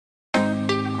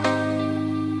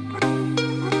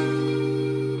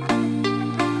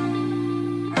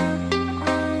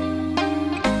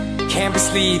can't be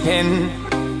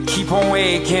sleeping, keep on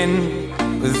waking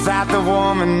without the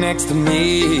woman next to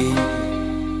me.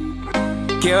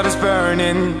 Guilt is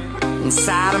burning,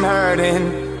 inside I'm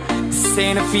hurting. This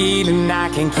ain't a feeling I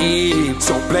can keep.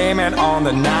 So blame it on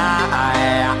the night.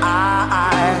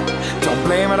 Don't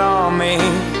blame it on me.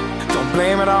 Don't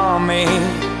blame it on me.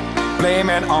 Blame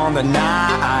it on the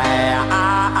night.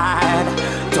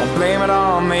 Don't blame it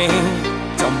on me.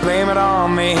 Don't blame it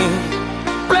on me.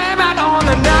 Blame it on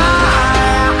the night.